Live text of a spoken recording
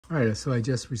All right, so I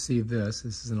just received this.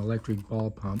 This is an electric ball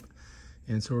pump,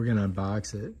 and so we're gonna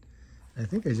unbox it. I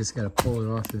think I just gotta pull it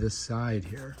off to this side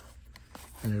here,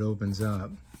 and it opens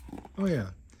up. Oh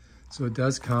yeah, so it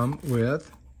does come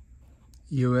with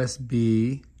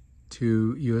USB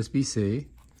to USB-C,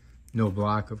 no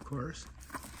block of course.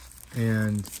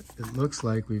 And it looks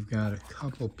like we've got a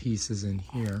couple pieces in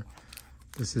here.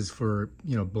 This is for,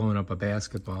 you know, blowing up a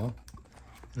basketball.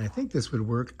 And I think this would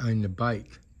work on the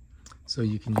bike. So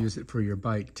you can use it for your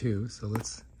bike too. So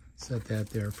let's set that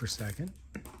there for a second.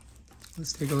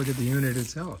 Let's take a look at the unit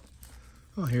itself.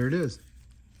 Oh, here it is.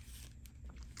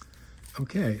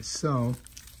 Okay, so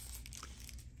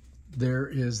there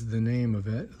is the name of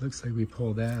it. It looks like we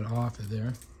pulled that off of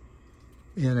there.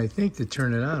 And I think to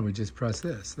turn it on, we just press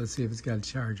this. Let's see if it's got a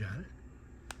charge on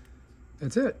it.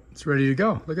 That's it. It's ready to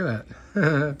go. Look at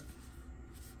that.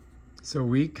 So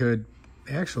we could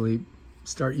actually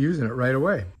start using it right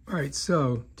away. All right,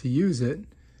 so to use it,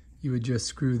 you would just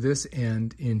screw this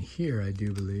end in here, I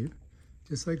do believe.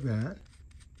 Just like that.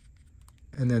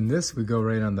 And then this would go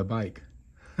right on the bike.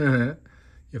 You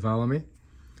follow me?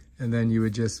 And then you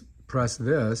would just press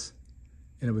this,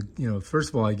 and it would, you know, first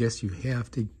of all, I guess you have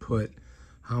to put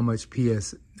how much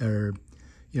PS, or,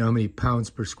 you know, how many pounds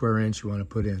per square inch you want to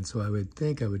put in. So I would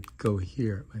think I would go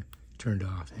here. I turned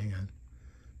off, hang on.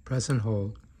 Press and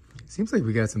hold. Seems like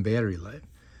we got some battery life.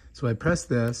 So I press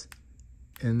this,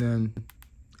 and then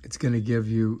it's going to give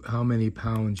you how many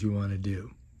pounds you want to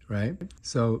do, right?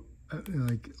 So,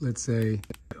 like, let's say,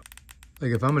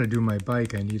 like if I'm going to do my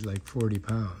bike, I need like 40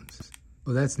 pounds.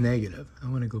 Well, that's negative. I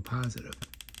want to go positive.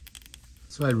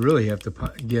 So I'd really have to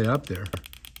get up there.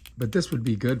 But this would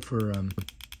be good for,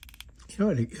 you know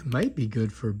what, it might be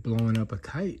good for blowing up a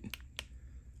kite,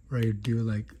 where you do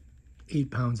like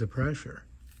 8 pounds of pressure.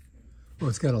 Oh,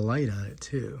 it's got a light on it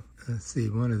too. Let's see,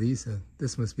 one of these,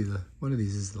 this must be one of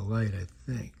these is the light, I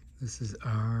think. This is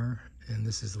R, and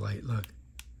this is light, look.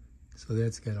 So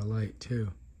that's got a light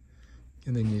too.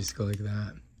 And then you just go like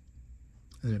that.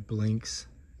 And it blinks,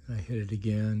 and I hit it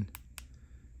again,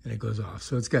 and it goes off.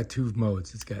 So it's got two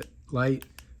modes. It's got light,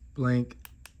 blink,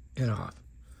 and off.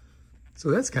 So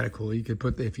that's kind of cool. You could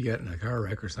put, if you got in a car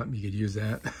wreck or something, you could use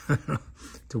that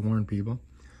to warn people.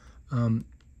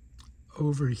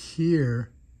 Over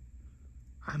here,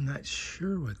 I'm not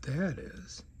sure what that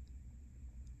is,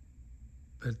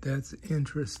 but that's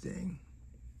interesting.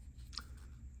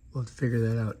 We'll have to figure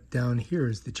that out. Down here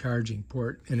is the charging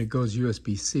port, and it goes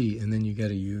USB-C, and then you got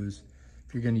to use,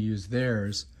 if you're going to use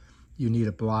theirs, you need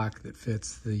a block that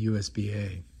fits the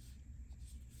USB-A.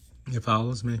 It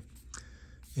follows me?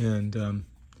 And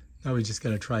now we just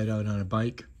got to try it out on a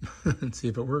bike and see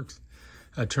if it works.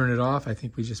 Turn it off. I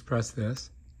think we just press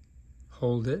this,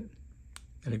 hold it,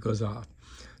 and it goes off.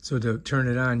 So to turn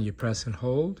it on, you press and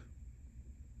hold,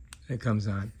 and it comes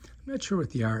on. I'm not sure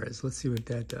what the R is. Let's see what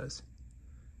that does.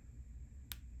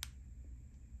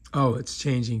 Oh, it's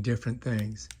changing different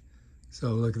things. So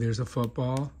look, there's a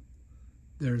football,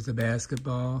 there's a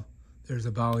basketball, there's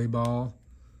a volleyball,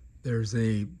 there's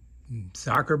a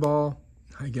soccer ball,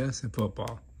 I guess, and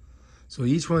football. So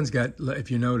each one's got,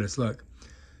 if you notice, look.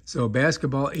 So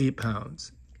basketball, 8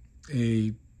 pounds.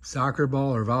 A soccer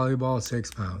ball or volleyball,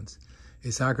 6 pounds.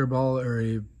 A soccer ball or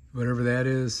a whatever that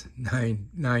is,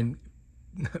 9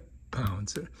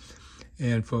 pounds.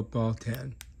 And football,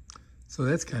 10. So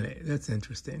that's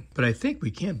interesting. But I think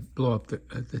we can't blow up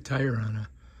the tire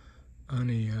on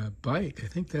a bike. I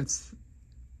think that's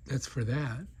for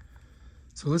that.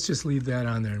 So let's just leave that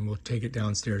on there, and we'll take it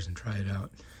downstairs and try it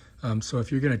out. So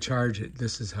if you're going to charge it,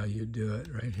 this is how you do it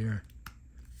right here.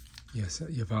 Yes,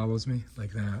 you follows me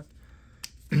like that.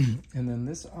 And then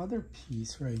this other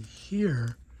piece right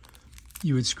here,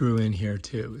 you would screw in here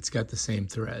too. It's got the same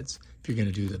threads if you're going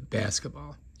to do the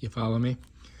basketball. You follow me?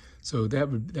 So that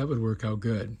would work out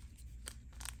good.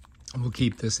 And we'll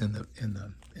keep this in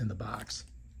the box.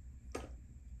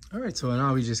 All right, so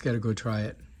now we just got to go try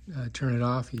it. Turn it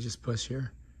off. You just push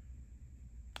here,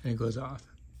 and it goes off.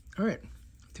 All right,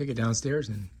 take it downstairs.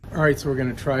 All right, so we're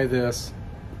going to try this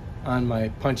on my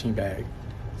punching bag.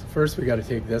 So first, we got to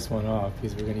take this one off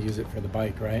because we're going to use it for the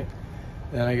bike, right?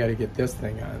 Then I got to get this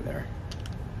thing on there.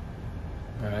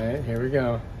 All right, here we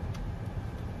go.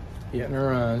 Getting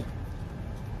her on.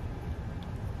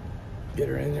 Get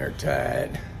her in there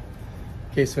tight.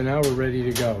 Okay, so now we're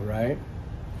ready to go, right?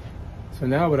 So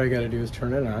now what I got to do is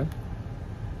turn it on.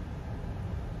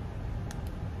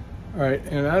 All right,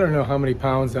 and I don't know how many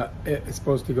pounds it's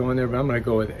supposed to go in there, but I'm going to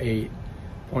go with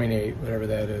 8.8, whatever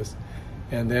that is.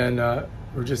 And then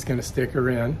we're just going to stick her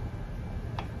in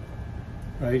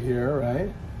right here, right?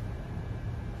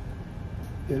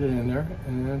 Get it in there,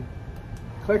 and then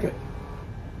Click it.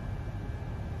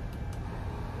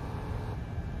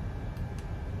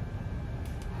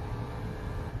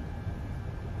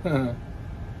 Well,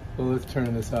 let's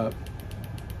turn this up.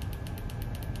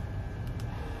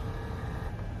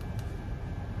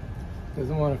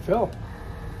 Doesn't want to fill.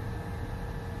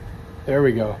 There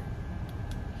we go.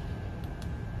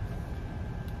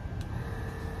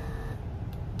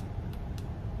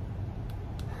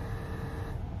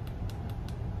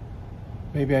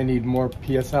 Maybe I need more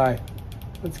PSI.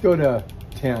 Let's go to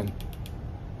 10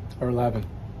 or 11.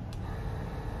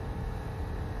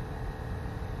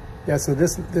 Yeah, so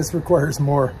this requires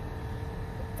more,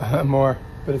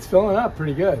 but it's filling up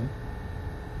pretty good.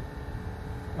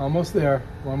 Almost there.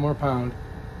 One more pound.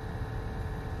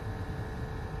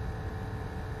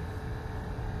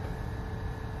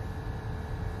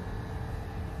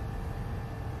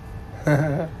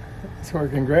 It's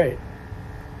working great.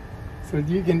 So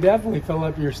you can definitely fill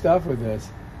up your stuff with this.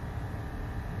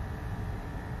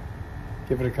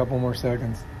 Give it a couple more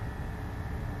seconds.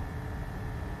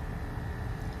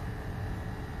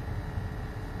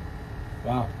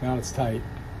 Wow, now it's tight.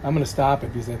 I'm going to stop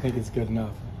it because I think it's good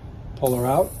enough. Pull her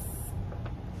out.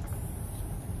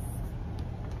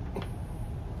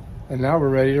 And now we're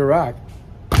ready to rock.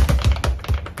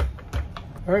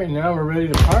 All right, now we're ready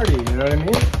to party, you know what I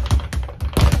mean?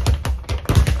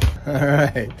 All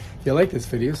right, if you like this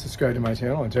video, subscribe to my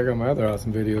channel and check out my other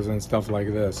awesome videos and stuff like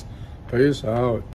this. Peace out.